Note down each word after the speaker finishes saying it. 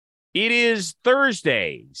It is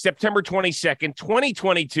Thursday, September 22nd,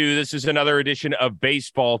 2022. This is another edition of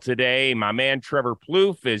Baseball Today. My man Trevor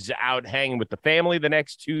Plouffe is out hanging with the family the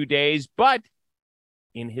next 2 days, but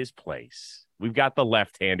in his place, we've got the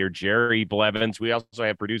left-hander, Jerry Blevins. We also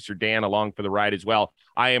have producer Dan along for the ride as well.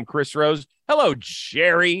 I am Chris Rose. Hello,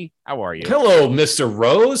 Jerry. How are you? Hello, Mr.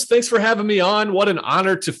 Rose. Thanks for having me on. What an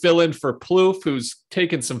honor to fill in for Plouffe, who's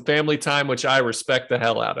taken some family time, which I respect the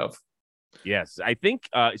hell out of. Yes, I think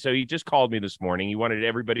so. He just called me this morning. He wanted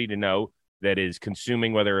everybody to know that is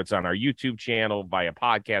consuming, whether it's on our YouTube channel, via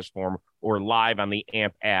podcast form, or live on the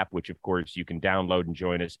AMP app, which, of course, you can download and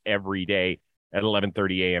join us every day at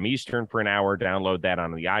 11:30 a.m. Eastern for an hour. Download that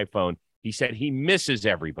on the iPhone. He said he misses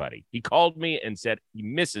everybody. He called me and said he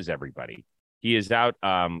misses everybody. He is out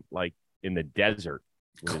like in the desert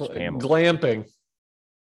with his family.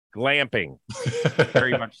 Glamping.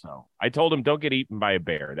 Very much so. I told him, don't get eaten by a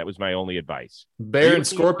bear. That was my only advice. Bear and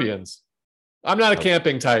scorpions. I'm not a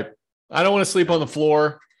camping type. I don't want to sleep on the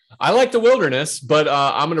floor. I like the wilderness, but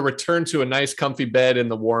I'm going to return to a nice comfy bed in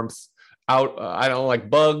the warmth out. I don't like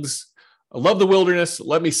bugs. I love the wilderness.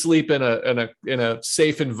 Let me sleep in a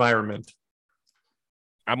safe environment.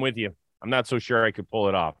 I'm with you. I'm not so sure I could pull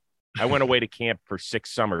it off. I went away to camp for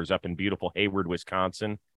 6 summers up in beautiful Hayward,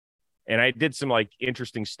 Wisconsin. And I did some like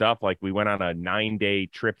interesting stuff. Like we went on a 9-day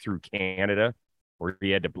trip through Canada where we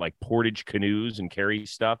had to like portage canoes and carry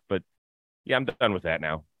stuff. But yeah, I'm done with that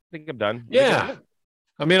now. I think I'm done. Yeah.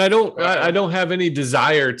 I mean, I don't have any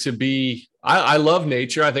desire to be, I love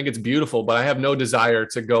nature. I think it's beautiful, but I have no desire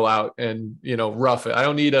to go out and, rough it. I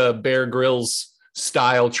don't need a Bear Grylls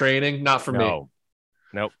style training. Not for me.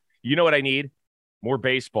 Nope. You know what I need? More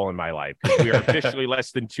baseball in my life. We are officially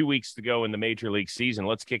less than 2 weeks to go in the Major League season.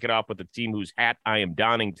 Let's kick it off with the team whose hat I am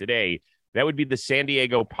donning today. That would be the San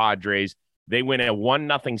Diego Padres. They win a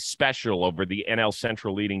 1-0 special over the NL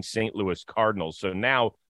Central leading St. Louis Cardinals. So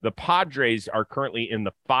now the Padres are currently in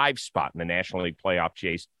the 5 spot in the National League playoff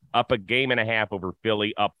chase, up a game and a half over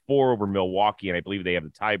Philly, up 4 over Milwaukee, and I believe they have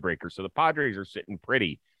the tiebreaker. So the Padres are sitting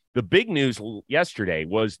pretty. The big news yesterday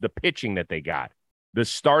was the pitching that they got. The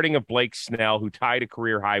starting of Blake Snell, who tied a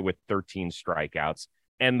career high with 13 strikeouts,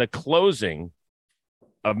 and the closing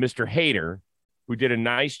of Mr. Hader, who did a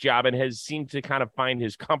nice job and has seemed to kind of find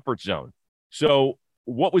his comfort zone. So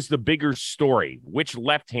what was the bigger story? Which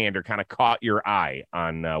left-hander kind of caught your eye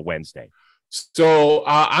on Wednesday? So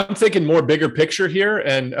I'm thinking more bigger picture here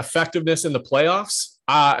and effectiveness in the playoffs.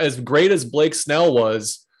 As great as Blake Snell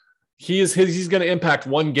was, he's going to impact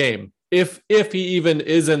one game if he even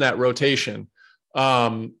is in that rotation.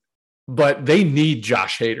 But they need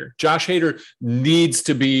Josh Hader. Josh Hader needs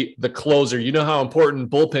to be the closer. You know how important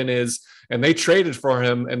bullpen is, and they traded for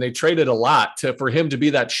him, and they traded a lot for him to be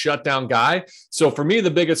that shutdown guy. So for me,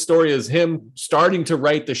 the biggest story is him starting to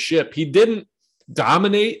right the ship. He didn't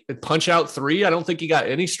dominate and punch out 3. I don't think he got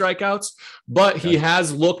any strikeouts, but he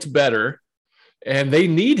has looked better, and they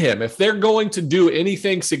need him. If they're going to do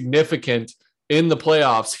anything significant in the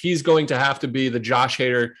playoffs, he's going to have to be the Josh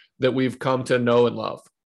Hader that we've come to know and love.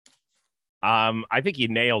 I think you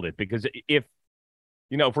nailed it, because if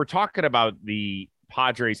we're talking about the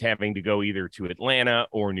Padres having to go either to Atlanta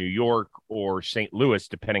or New York or St. Louis,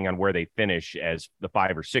 depending on where they finish as the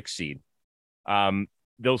 5 or 6 seed,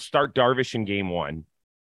 they'll start Darvish in game 1.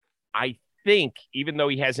 I think, even though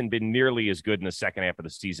he hasn't been nearly as good in the second half of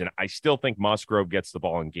the season, I still think Musgrove gets the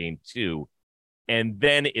ball in game 2. And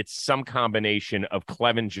then it's some combination of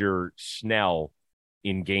Clevenger, Snell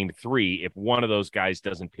in game 3 if one of those guys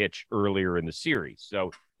doesn't pitch earlier in the series. So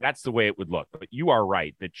that's the way it would look. But you are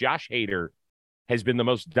right that Josh Hader has been the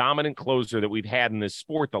most dominant closer that we've had in this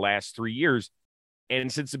sport the last 3 years.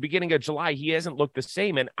 And since the beginning of July, he hasn't looked the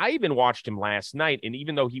same. And I even watched him last night, and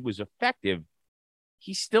even though he was effective,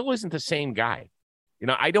 he still isn't the same guy.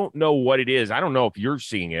 I don't know what it is. I don't know if you're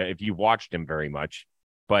seeing it, if you watched him very much,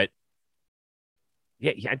 but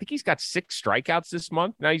yeah, I think he's got 6 strikeouts this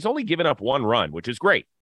month. Now, he's only given up 1 run, which is great.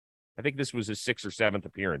 I think this was his 6th or 7th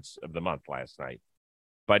appearance of the month last night.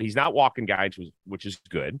 But he's not walking guys, which is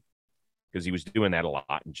good, because he was doing that a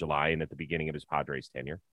lot in July and at the beginning of his Padres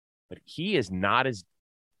tenure. But he is not as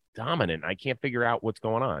dominant. I can't figure out what's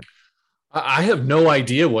going on. I have no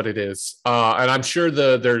idea what it is. And I'm sure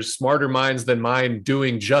there's smarter minds than mine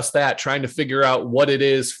doing just that, trying to figure out what it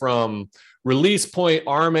is from release point,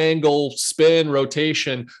 arm angle, spin,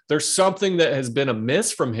 rotation. There's something that has been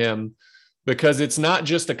amiss from him, because it's not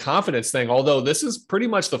just a confidence thing, although this is pretty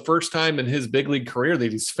much the first time in his big league career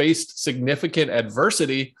that he's faced significant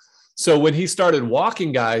adversity. So when he started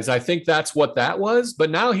walking guys, I think that's what that was. But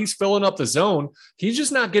now he's filling up the zone. He's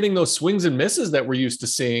just not getting those swings and misses that we're used to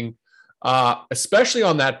seeing. especially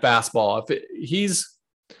on that fastball.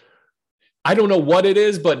 I don't know what it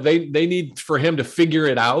is, but they need for him to figure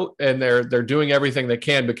it out, and they're doing everything they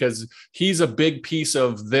can because he's a big piece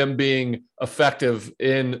of them being effective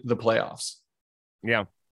in the playoffs. Yeah.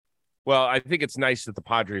 Well, I think it's nice that the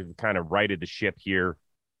Padres have kind of righted the ship here.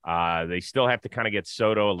 They still have to kind of get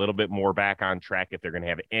Soto a little bit more back on track if they're going to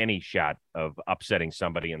have any shot of upsetting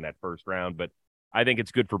somebody in that first round. But I think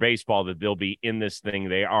it's good for baseball that they'll be in this thing.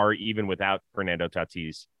 They are, even without Fernando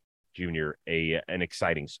Tatis Jr., an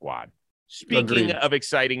exciting squad. Speaking Agreed. of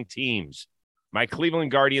exciting teams, my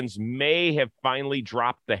Cleveland Guardians may have finally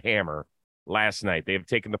dropped the hammer last night. They have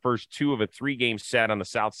taken the first 2 of a 3-game set on the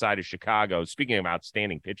south side of Chicago. Speaking of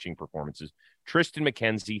outstanding pitching performances, Tristan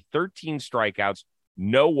McKenzie, 13 strikeouts,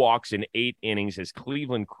 no walks in 8 innings as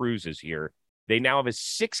Cleveland cruises here. They now have a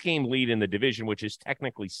 6-game lead in the division, which is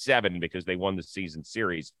technically 7 because they won the season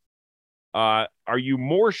series. Are you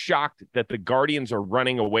more shocked that the Guardians are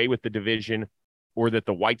running away with the division or that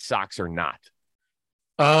the White Sox are not?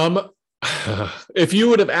 If you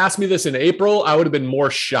would have asked me this in April, I would have been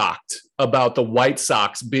more shocked about the White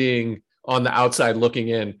Sox being on the outside looking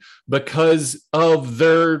in because of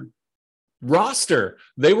their roster.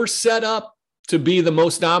 They were set up to be the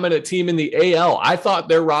most dominant team in the AL. I thought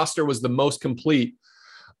their roster was the most complete.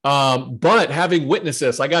 But having witnessed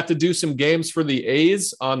this, I got to do some games for the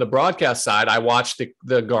A's on the broadcast side. I watched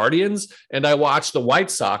the Guardians and I watched the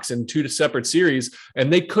White Sox in 2 separate series,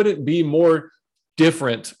 and they couldn't be more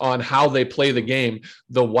different on how they play the game.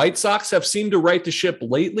 The White Sox have seemed to right the ship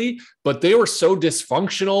lately, but they were so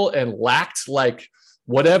dysfunctional and lacked like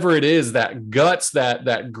whatever it is, that guts,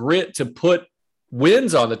 that grit to put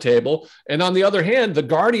wins on the table. And on the other hand, the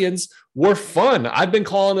Guardians were fun. I've been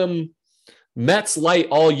calling them Mets light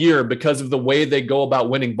all year because of the way they go about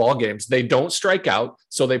winning ball games. They don't strike out,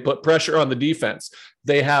 so they put pressure on the defense.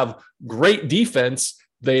 They have great defense.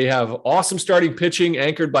 They have awesome starting pitching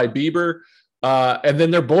anchored by Bieber. And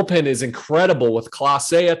then their bullpen is incredible with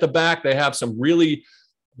Clase at the back. They have some really,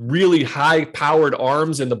 really high-powered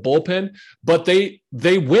arms in the bullpen, but they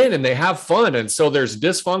win and they have fun. And so there's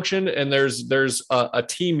dysfunction and there's a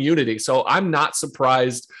team unity. So I'm not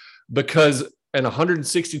surprised because in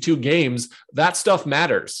 162 games, that stuff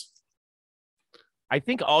matters. I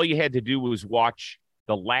think all you had to do was watch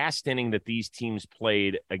the last inning that these teams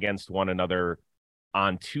played against one another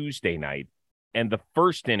on Tuesday night and the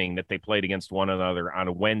first inning that they played against one another on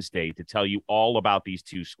a Wednesday to tell you all about these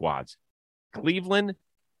two squads. Cleveland,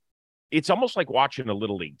 it's almost like watching a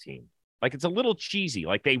little league team. Like, it's a little cheesy.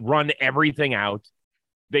 Like, they run everything out.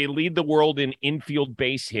 They lead the world in infield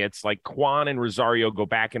base hits. Like, Kwan and Rosario go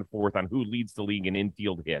back and forth on who leads the league in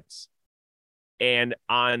infield hits. And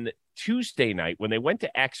on Tuesday night, when they went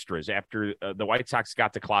to extras after the White Sox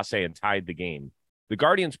got to Clase and tied the game, the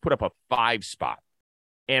Guardians put up a 5 spot.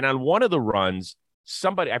 And on one of the runs,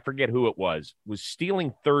 somebody, I forget who it was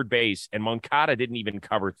stealing third base, and Moncada didn't even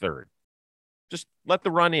cover third. Just let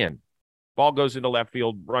the run in. Ball goes into left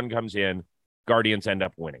field, run comes in, Guardians end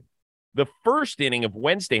up winning. The first inning of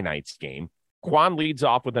Wednesday night's game, Kwan leads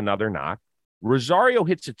off with another knock. Rosario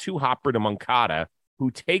hits a 2-hopper to Moncada,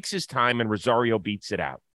 who takes his time, and Rosario beats it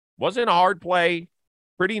out. Wasn't a hard play,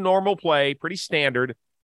 pretty normal play, pretty standard.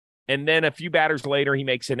 And then a few batters later, he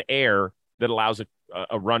makes an error that allows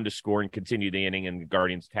a run to score and continue the inning, and the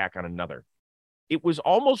Guardians tack on another. It was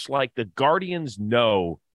almost like the Guardians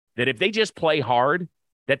know that if they just play hard,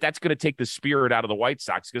 that's going to take the spirit out of the White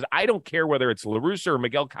Sox, because I don't care whether it's La Russa or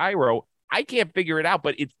Miguel Cairo. I can't figure it out,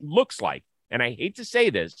 but it looks like, and I hate to say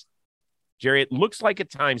this, Jerry, it looks like at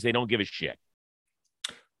times they don't give a shit.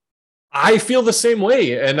 I feel the same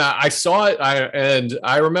way, and I saw it, and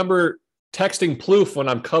I remember texting Plouffe when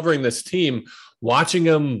I'm covering this team, watching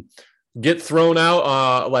him get thrown out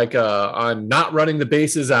on not running the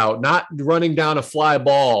bases out, not running down a fly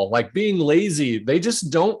ball, like being lazy. They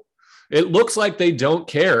just don't. It looks like they don't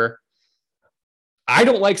care. I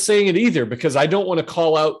don't like saying it either because I don't want to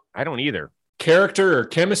call out. I don't either. Character or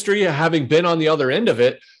chemistry, having been on the other end of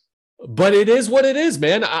it. But it is what it is,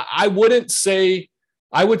 man. I wouldn't say.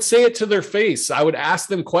 I would say it to their face. I would ask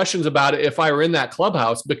them questions about it if I were in that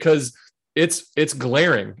clubhouse, because it's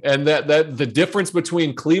glaring. And that the difference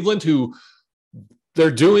between Cleveland, who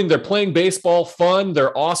they're playing baseball fun,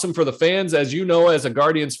 they're awesome for the fans, as you know, as a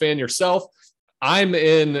Guardians fan yourself. I'm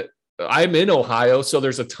in Ohio, so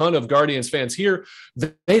there's a ton of Guardians fans here.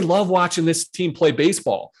 They love watching this team play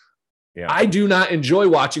baseball. Yeah. I do not enjoy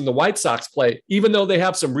watching the White Sox play, even though they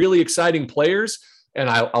have some really exciting players and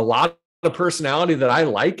a lot of personality that I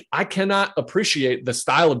like. I cannot appreciate the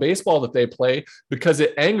style of baseball that they play because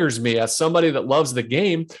it angers me as somebody that loves the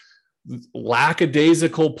game.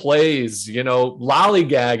 lackadaisical plays,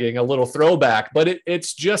 lollygagging, a little throwback, but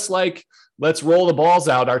it's just like, let's roll the balls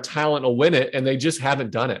out. Our talent will win it. And they just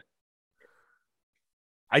haven't done it.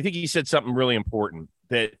 I think he said something really important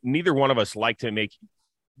that neither one of us like to make.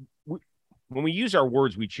 When we use our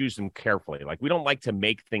words, we choose them carefully. Like, we don't like to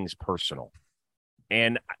make things personal.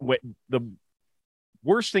 And the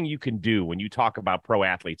worst thing you can do when you talk about pro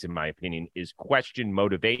athletes, in my opinion, is question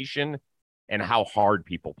motivation and how hard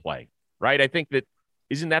people play, right? I think that,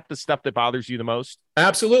 isn't that the stuff that bothers you the most?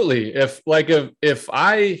 Absolutely. If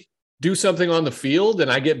I do something on the field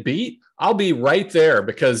and I get beat, I'll be right there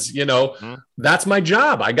because, that's my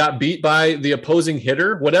job. I got beat by the opposing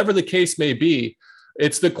hitter, whatever the case may be.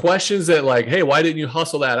 It's the questions that, like, hey, why didn't you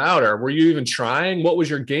hustle that out? Or were you even trying? What was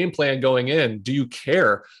your game plan going in? Do you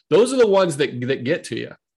care? Those are the ones that get to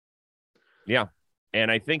you. Yeah. And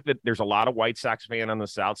I think that there's a lot of White Sox fans on the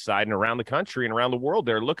South Side and around the country and around the world.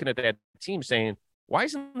 They're looking at that team saying, why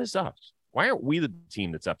isn't this us? Why aren't we the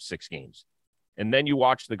team that's up 6 games? And then you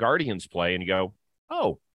watch the Guardians play and you go,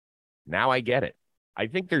 oh, now I get it. I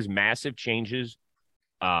think there's massive changes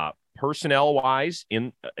personnel-wise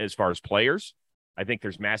in as far as players. I think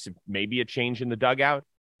there's maybe a change in the dugout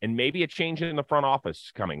and maybe a change in the front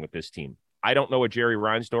office coming with this team. I don't know what Jerry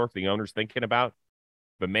Reinsdorf, the owner's, thinking about,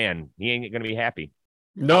 but man, he ain't going to be happy.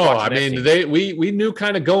 No, I mean, we knew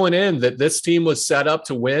kind of going in that this team was set up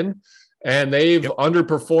to win, and they've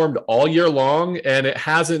underperformed all year long, and it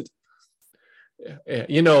hasn't,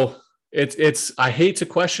 it's I hate to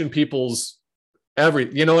question people's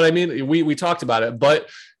you know what I mean? We talked about it, but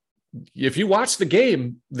if you watch the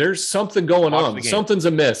game, there's something going on. Something's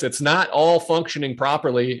amiss. It's not all functioning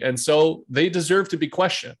properly. And so they deserve to be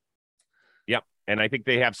questioned. Yep. And I think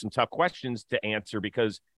they have some tough questions to answer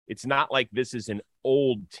because it's not like this is an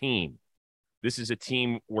old team. This is a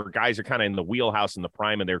team where guys are kind of in the wheelhouse in the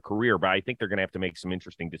prime of their career, but I think they're going to have to make some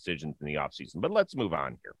interesting decisions in the offseason. But let's move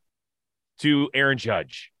on here to Aaron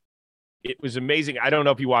Judge. It was amazing. I don't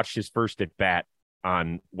know if you watched his first at bat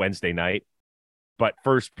on Wednesday night. But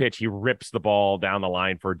first pitch, he rips the ball down the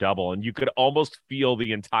line for a double, and you could almost feel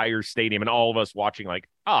the entire stadium and all of us watching like,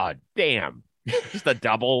 oh, damn, just a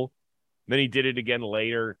double. Then he did it again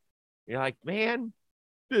later. You're like, man,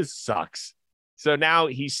 this sucks. So now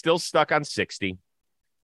he's still stuck on 60.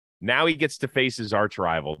 Now he gets to face his arch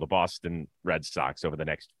rival, the Boston Red Sox, over the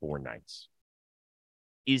next 4 nights.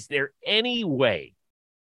 Is there any way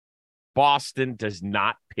Boston does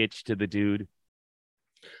not pitch to the dude?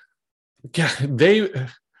 Yeah,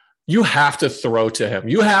 you have to throw to him.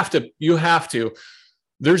 You have to.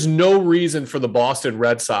 There's no reason for the Boston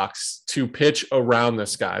Red Sox to pitch around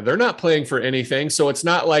this guy. They're not playing for anything. So it's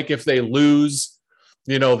not like if they lose,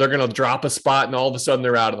 they're going to drop a spot and all of a sudden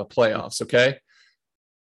they're out of the playoffs. Okay.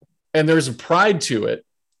 And there's a pride to it.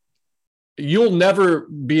 You'll never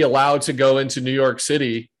be allowed to go into New York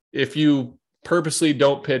City if you purposely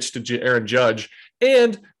don't pitch to Aaron Judge.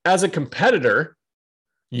 And as a competitor,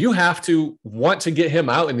 you have to want to get him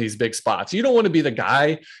out in these big spots. You don't want to be the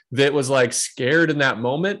guy that was like scared in that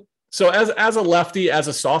moment. So as a lefty, as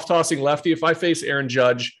a soft tossing lefty, if I face Aaron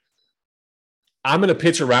Judge, I'm going to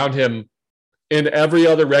pitch around him in every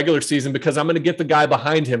other regular season because I'm going to get the guy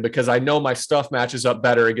behind him because I know my stuff matches up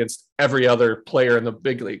better against every other player in the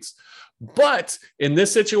big leagues. But in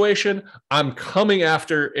this situation, I'm coming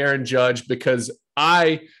after Aaron Judge because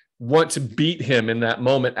I want to beat him in that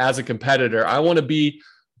moment as a competitor. I want to be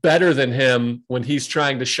better than him when he's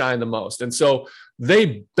trying to shine the most. And so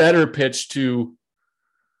they better pitch to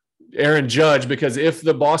Aaron Judge because if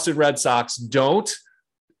the Boston Red Sox don't,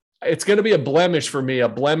 it's going to be a blemish for me, a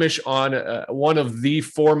blemish on one of the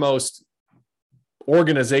foremost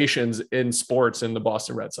organizations in sports in the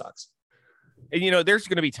Boston Red Sox. And, there's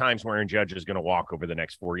going to be times where Aaron Judge is going to walk over the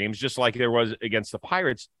next 4 games, just like there was against the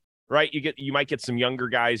Pirates, right? You might get some younger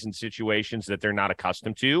guys in situations that they're not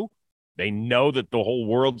accustomed to. They know that the whole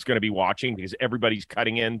world's going to be watching because everybody's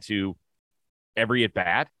cutting into every at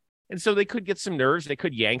bat. And so they could get some nerves. They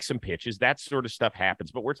could yank some pitches. That sort of stuff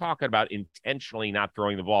happens. But we're talking about intentionally not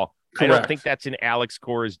throwing the ball. Correct. I don't think that's in Alex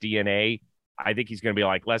Cora's DNA. I think he's going to be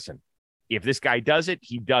like, listen, if this guy does it,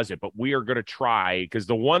 he does it. But we are going to try because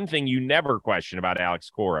the one thing you never question about Alex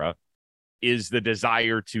Cora is the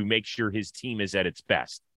desire to make sure his team is at its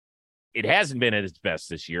best. It hasn't been at its best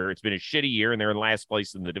this year. It's been a shitty year, and they're in last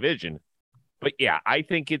place in the division. But, yeah, I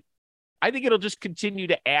think it'll just continue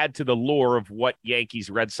to add to the lore of what Yankees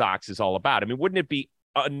Red Sox is all about. I mean, wouldn't it be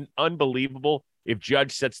unbelievable if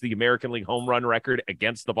Judge sets the American League home run record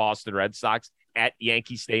against the Boston Red Sox at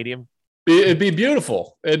Yankee Stadium? It'd be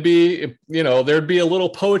beautiful. It'd be, there'd be a little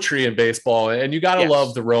poetry in baseball, and you got to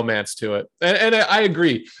love the romance to it. And I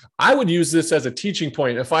agree. I would use this as a teaching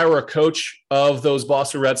point. If I were a coach of those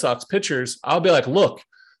Boston Red Sox pitchers, I'll be like, look,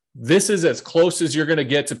 this is as close as you're going to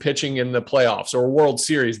get to pitching in the playoffs or World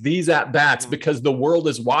Series. These at bats, because the world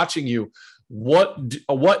is watching you.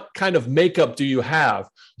 What kind of makeup do you have?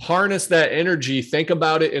 Harness that energy. Think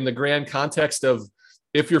about it in the grand context of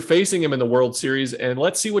if you're facing him in the World Series, and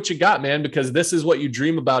let's see what you got, man, because this is what you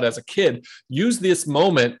dream about as a kid. Use this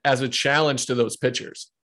moment as a challenge to those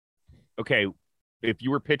pitchers. Okay. If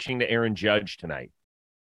you were pitching to Aaron Judge tonight,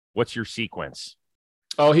 what's your sequence?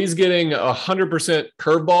 Oh, he's getting 100%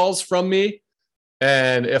 curveballs from me.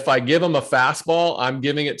 And if I give him a fastball, I'm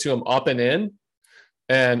giving it to him up and in.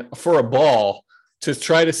 And for a ball, to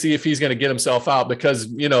try to see if he's going to get himself out,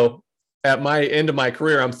 because, at my end of my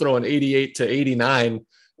career, I'm throwing 88 to 89.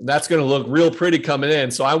 That's going to look real pretty coming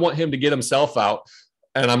in. So I want him to get himself out.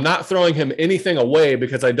 And I'm not throwing him anything away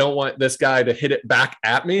because I don't want this guy to hit it back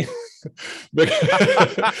at me.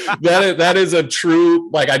 that is a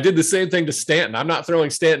true, like I did the same thing to Stanton. I'm not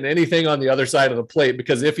throwing Stanton anything on the other side of the plate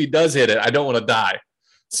because if he does hit it, I don't want to die.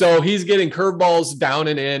 So he's getting curveballs down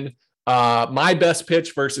and in. My best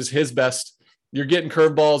pitch versus his best. You're getting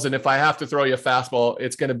curveballs. And if I have to throw you a fastball,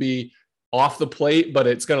 it's going to be off the plate, but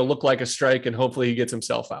it's going to look like a strike, and hopefully he gets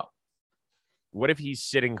himself out. What if he's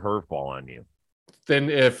sitting curveball on you? Then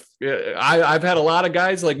if I've had a lot of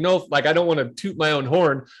guys I don't want to toot my own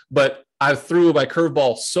horn, but I threw my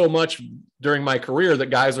curveball so much during my career that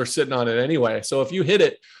guys are sitting on it anyway. So if you hit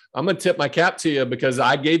it, I'm going to tip my cap to you because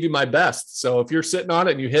I gave you my best. So if you're sitting on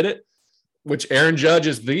it and you hit it, which Aaron Judge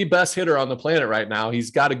is the best hitter on the planet right now,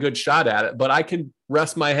 he's got a good shot at it, but I can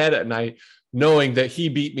rest my head at night knowing that he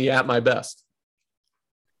beat me at my best.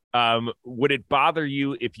 Would it bother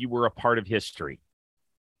you if you were a part of history?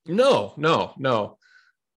 No. Not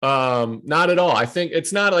at all. I think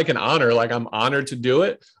it's not like an honor. Like I'm honored to do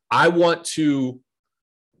it. I want to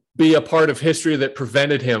be a part of history that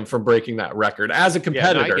prevented him from breaking that record as a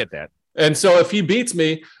competitor. Yeah, I get that. And so if he beats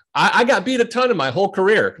me, I got beat a ton in my whole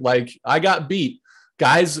career. Like I got beat.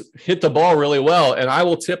 Guys hit the ball really well, and I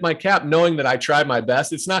will tip my cap knowing that I tried my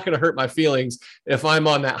best. It's not going to hurt my feelings if I'm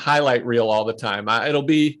on that highlight reel all the time. It'll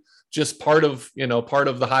be just part of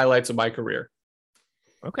the highlights of my career.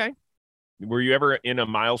 Okay. Were you ever in a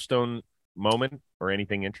milestone moment or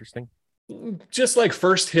anything interesting? Just like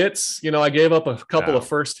first hits, I gave up a couple of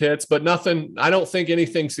first hits, but nothing. I don't think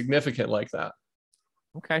anything significant like that.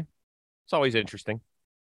 Okay. It's always interesting.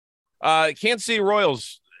 Kansas City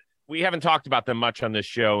Royals. We haven't talked about them much on this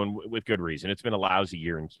show, and with good reason. It's been a lousy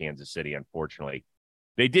year in Kansas City, unfortunately.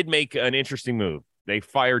 They did make an interesting move. They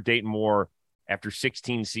fired Dayton Moore after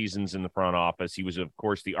 16 seasons in the front office. He was, of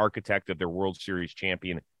course, the architect of their World Series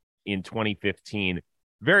champion in 2015.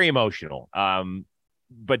 Very emotional.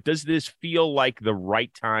 But does this feel like the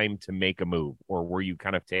right time to make a move, or were you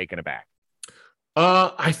kind of taken aback?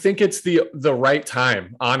 I think it's the right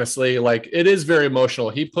time, honestly. Like it is very emotional.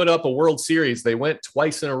 He put up a World Series. They went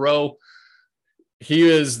twice in a row. He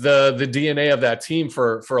is the DNA of that team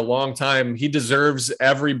for a long time. He deserves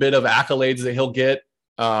every bit of accolades that he'll get.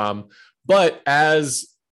 But as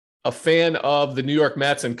a fan of the New York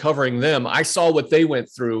Mets and covering them, I saw what they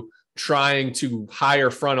went through trying to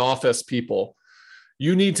hire front office people.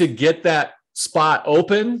 You need to get that spot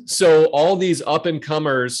open so all these up and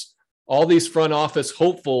comers, all these front office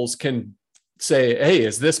hopefuls can say, hey,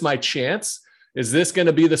 is this my chance? Is this going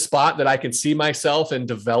to be the spot that I can see myself and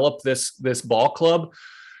develop this ball club?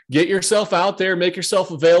 Get yourself out there, make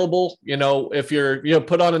yourself available. If you're,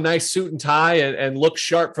 put on a nice suit and tie and look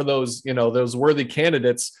sharp for those, those worthy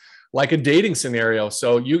candidates, like a dating scenario.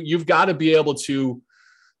 So you've got to be able to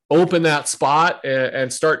open that spot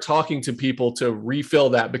and start talking to people to refill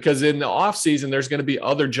that, because in the off season, there's going to be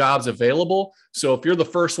other jobs available. So if you're the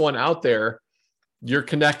first one out there, you're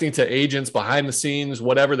connecting to agents behind the scenes,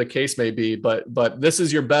 whatever the case may be. But this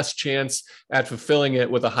is your best chance at fulfilling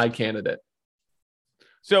it with a high candidate.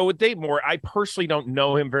 So with Dayton Moore, I personally don't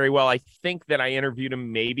know him very well. I think that I interviewed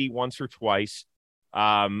him maybe once or twice.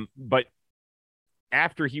 But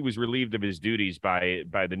after he was relieved of his duties by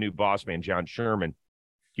the new boss man, John Sherman,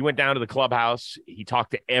 he went down to the clubhouse. He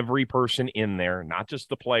talked to every person in there, not just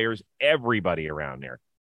the players, everybody around there.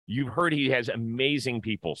 You've heard he has amazing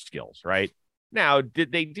people skills, right? Now,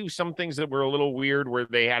 did they do some things that were a little weird where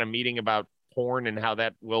they had a meeting about porn and how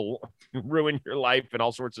that will ruin your life and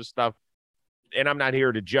all sorts of stuff? And I'm not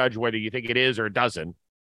here to judge whether you think it is or it doesn't,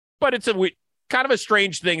 but it's kind of a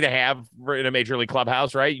strange thing to have in a major league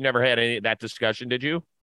clubhouse, right? You never had any of that discussion, did you?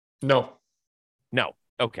 No.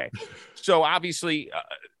 Okay. So obviously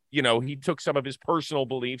he took some of his personal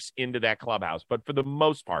beliefs into that clubhouse. But for the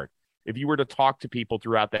most part, if you were to talk to people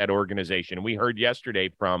throughout that organization, and we heard yesterday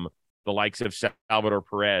from the likes of Salvador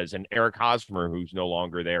Perez and Eric Hosmer, who's no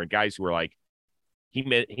longer there, and guys who were like, he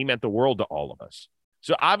meant the world to all of us.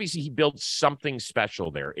 So obviously he built something special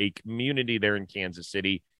there, a community there in Kansas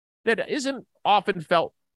City that isn't often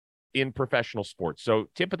felt in professional sports. So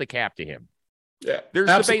tip of the cap to him. Yeah, there's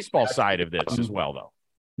absolutely. The baseball side of this as well, though.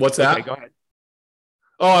 What's that? Okay, go ahead.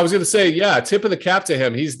 Oh, I was going to say, yeah, tip of the cap to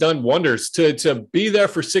him. He's done wonders to be there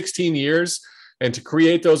for 16 years and to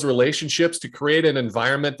create those relationships, to create an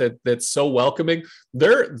environment that's so welcoming.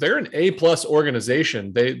 They're an A+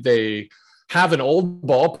 organization. They have an old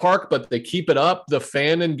ballpark, but they keep it up. The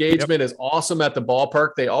fan engagement is awesome at the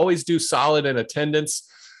ballpark. They always do solid in attendance.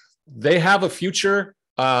 They have a future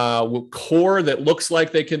core that looks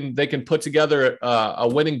like they can put together a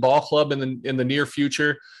winning ball club in the near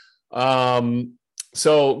future.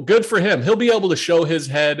 So good for him. He'll be able to show his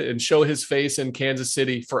head and show his face in Kansas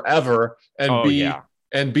City forever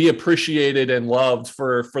and be appreciated and loved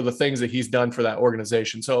for the things that he's done for that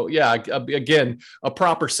organization. So yeah, again, a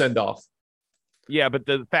proper send-off. Yeah, but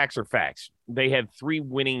the facts are facts. They had 3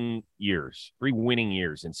 winning years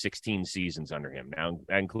in 16 seasons under him. Now,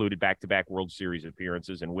 that included back-to-back World Series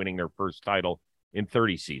appearances and winning their first title in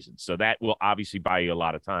 30 seasons. So that will obviously buy you a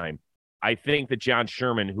lot of time. I think that John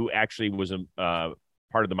Sherman, who actually was a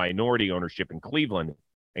part of the minority ownership in Cleveland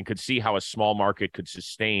and could see how a small market could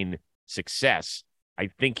sustain success, I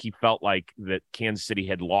think he felt like that Kansas City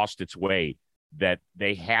had lost its way, that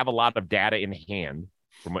they have a lot of data in hand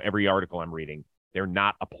from every article I'm reading. They're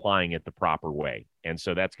not applying it the proper way. And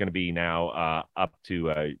so that's going to be now up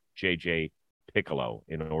to JJ Piccolo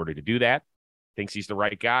in order to do that. Thinks he's the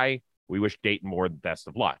right guy. We wish Dayton Moore the best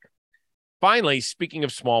of luck. Finally, speaking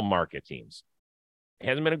of small market teams, it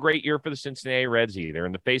hasn't been a great year for the Cincinnati Reds either.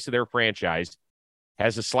 In the face of their franchise,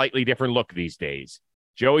 has a slightly different look these days.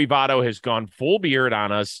 Joey Votto has gone full beard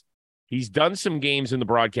on us. He's done some games in the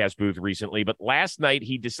broadcast booth recently, but last night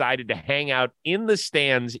he decided to hang out in the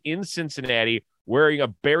stands in Cincinnati wearing a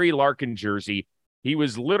Barry Larkin jersey. He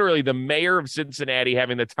was literally the mayor of Cincinnati,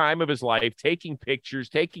 having the time of his life, taking pictures,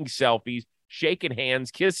 taking selfies, shaking hands,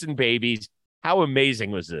 kissing babies. How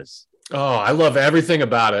amazing was this? Oh, I love everything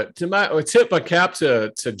about it. Tip my cap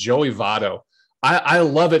to Joey Votto. I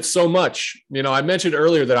love it so much. I mentioned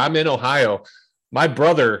earlier that I'm in Ohio. My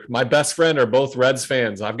brother, my best friend are both Reds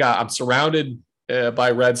fans. I'm surrounded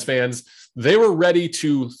by Reds fans. They were ready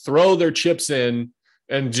to throw their chips in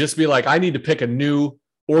and just be like, I need to pick a new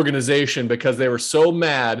organization because they were so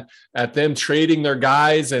mad at them trading their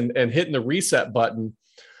guys and hitting the reset button.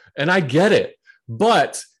 And I get it.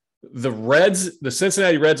 But the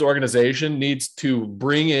Cincinnati Reds organization needs to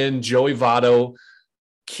bring in Joey Votto,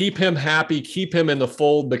 keep him happy, keep him in the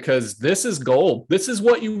fold, because this is gold. This is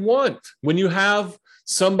what you want when you have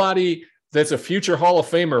somebody that's a future Hall of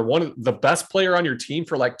Famer, one of the best player on your team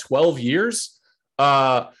for like 12 years,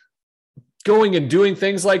 going and doing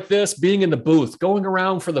things like this, being in the booth, going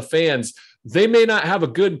around for the fans. They may not have a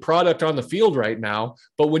good product on the field right now,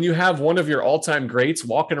 but when you have one of your all-time greats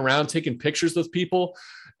walking around taking pictures with people,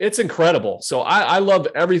 it's incredible. So I love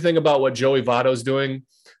everything about what Joey Votto's doing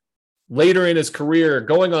later in his career,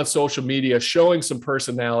 going on social media, showing some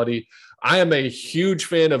personality. I am a huge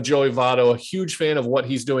fan of Joey Votto, a huge fan of what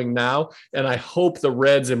he's doing now, and I hope the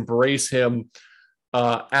Reds embrace him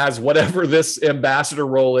as whatever this ambassador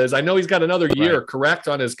role is. I know he's got another year, correct,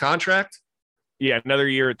 on his contract? Yeah, another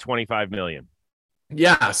year at $25 million.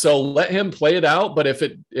 Yeah, so let him play it out, but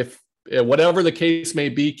if whatever the case may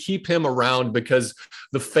be, keep him around because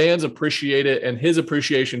the fans appreciate it, and his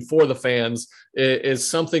appreciation for the fans is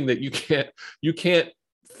something that you can't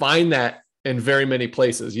find that in very many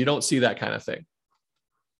places. You don't see that kind of thing.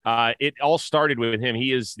 It all started with him.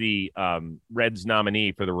 He is the Reds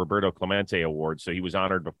nominee for the Roberto Clemente Award, so he was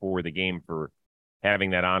honored before the game for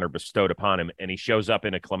having that honor bestowed upon him, and he shows up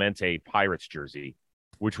in a Clemente Pirates jersey,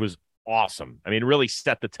 which was awesome. I mean, it really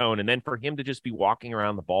set the tone. And then for him to just be walking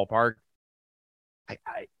around the ballpark,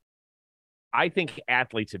 I think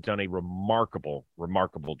athletes have done a remarkable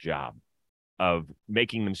job of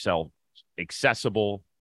making themselves accessible,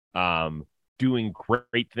 doing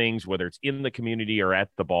great things, whether it's in the community or at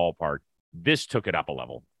the ballpark. This took it up a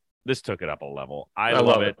level. I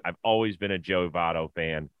love it. I've always been a Joey Votto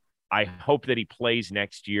fan. I hope that he plays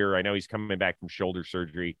next year. I know he's coming back from shoulder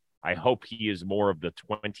surgery. I hope he is more of the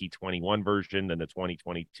 2021 version than the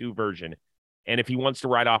 2022 version. And if he wants to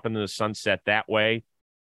ride off into the sunset that way,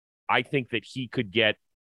 I think that he could get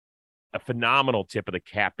a phenomenal tip of the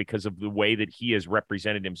cap because of the way that he has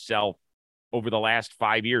represented himself over the last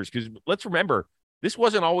 5 years. Because let's remember, This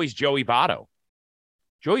wasn't always Joey Votto.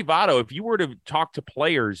 Joey Votto, if you were to talk to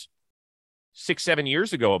players 6-7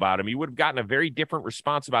 years ago about him, you would have gotten a very different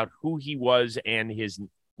response about who he was and his,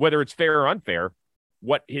 whether it's fair or unfair,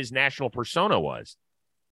 what his national persona was.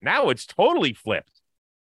 Now it's totally flipped.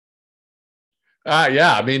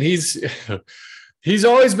 Yeah, I mean, he's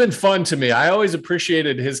always been fun to me. I always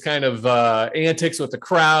appreciated his kind of antics with the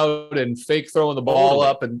crowd and fake throwing the ball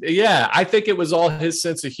up. And yeah, I think it was all his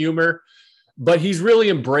sense of humor, but he's really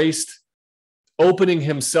embraced opening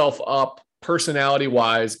himself up personality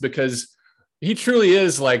wise, because he truly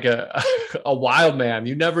is like a wild man.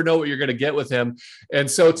 You never know what you're going to get with him. And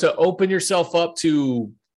so to open yourself up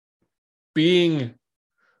to being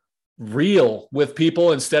real with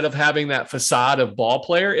people instead of having that facade of ball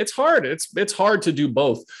player, it's hard. It's hard to do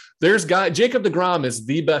both. Jacob deGrom is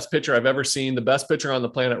the best pitcher I've ever seen, the best pitcher on the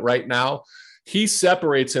planet right now. He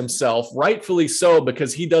separates himself, rightfully so,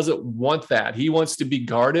 because he doesn't want that. He wants to be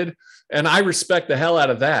guarded, and I respect the hell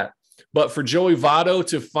out of that. But for Joey Votto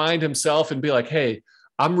to find himself and be like, hey,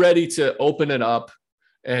 I'm ready to open it up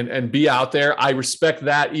and be out there, I respect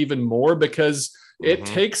that even more, because it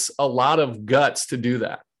takes a lot of guts to do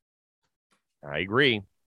that. I agree.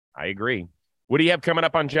 What do you have coming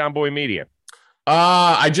up on John Boy Media?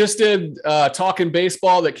 I just did Talking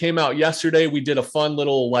Baseball that came out yesterday. We did a fun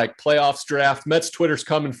little like playoffs draft. Mets Twitter's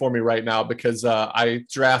coming for me right now because I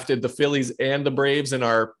drafted the Phillies and the Braves in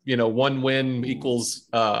our, one win equals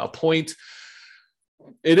a point.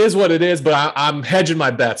 It is what it is, but I'm hedging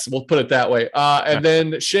my bets. We'll put it that way. And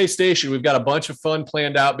then Shea Station, we've got a bunch of fun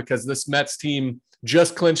planned out because this Mets team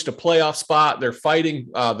just clinched a playoff spot. They're fighting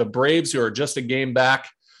the Braves, who are just a game back.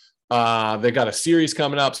 They got a series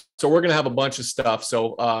coming up, so we're going to have a bunch of stuff.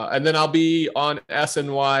 So, and then I'll be on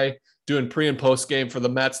SNY doing pre and post game for the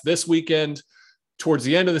Mets this weekend towards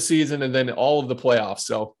the end of the season, and then all of the playoffs.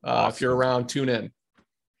 So awesome. If you're around, tune in.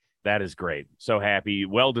 That is great. So happy.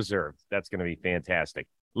 Well-deserved. That's going to be fantastic.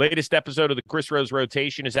 Latest episode of the Chris Rose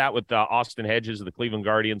Rotation is out with Austin Hedges of the Cleveland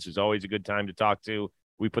Guardians, who's always a good time to talk to.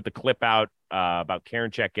 We put the clip out about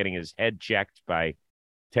Karinchak getting his head checked by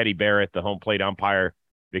Teddy Barrett, the home plate umpire,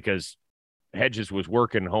 because Hedges was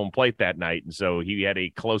working home plate that night, and so he had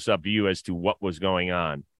a close-up view as to what was going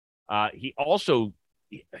on.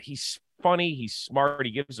 He's funny, he's smart,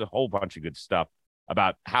 he gives a whole bunch of good stuff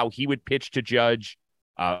about how he would pitch to Judge,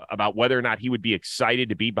 about whether or not he would be excited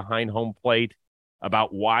to be behind home plate,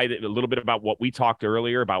 about a little bit about what we talked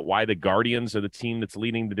earlier, about why the Guardians are the team that's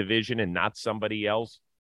leading the division and not somebody else.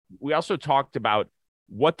 We also talked about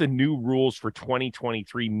what the new rules for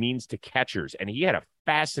 2023 means to catchers. And he had a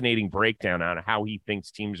fascinating breakdown on how he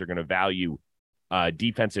thinks teams are going to value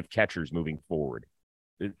defensive catchers moving forward.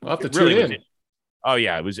 I'll have to tune in. Oh,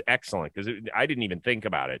 yeah, it was excellent because I didn't even think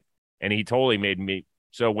about it. And he totally made me.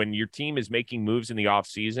 So when your team is making moves in the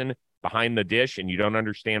offseason behind the dish and you don't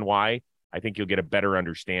understand why, I think you'll get a better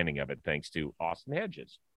understanding of it thanks to Austin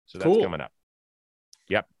Hedges. So that's coming up.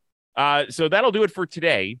 Yep. So that'll do it for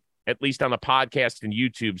today, at least on the podcast and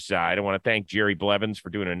YouTube side. I want to thank Jerry Blevins for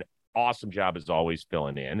doing an awesome job, as always,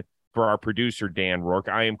 filling in. For our producer, Dan Rourke,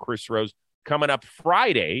 I am Chris Rose. Coming up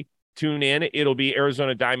Friday, tune in. It'll be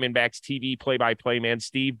Arizona Diamondbacks TV play-by-play man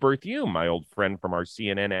Steve Berthiaume, my old friend from our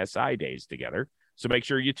CNN SI days together. So make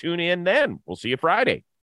sure you tune in then. We'll see you Friday.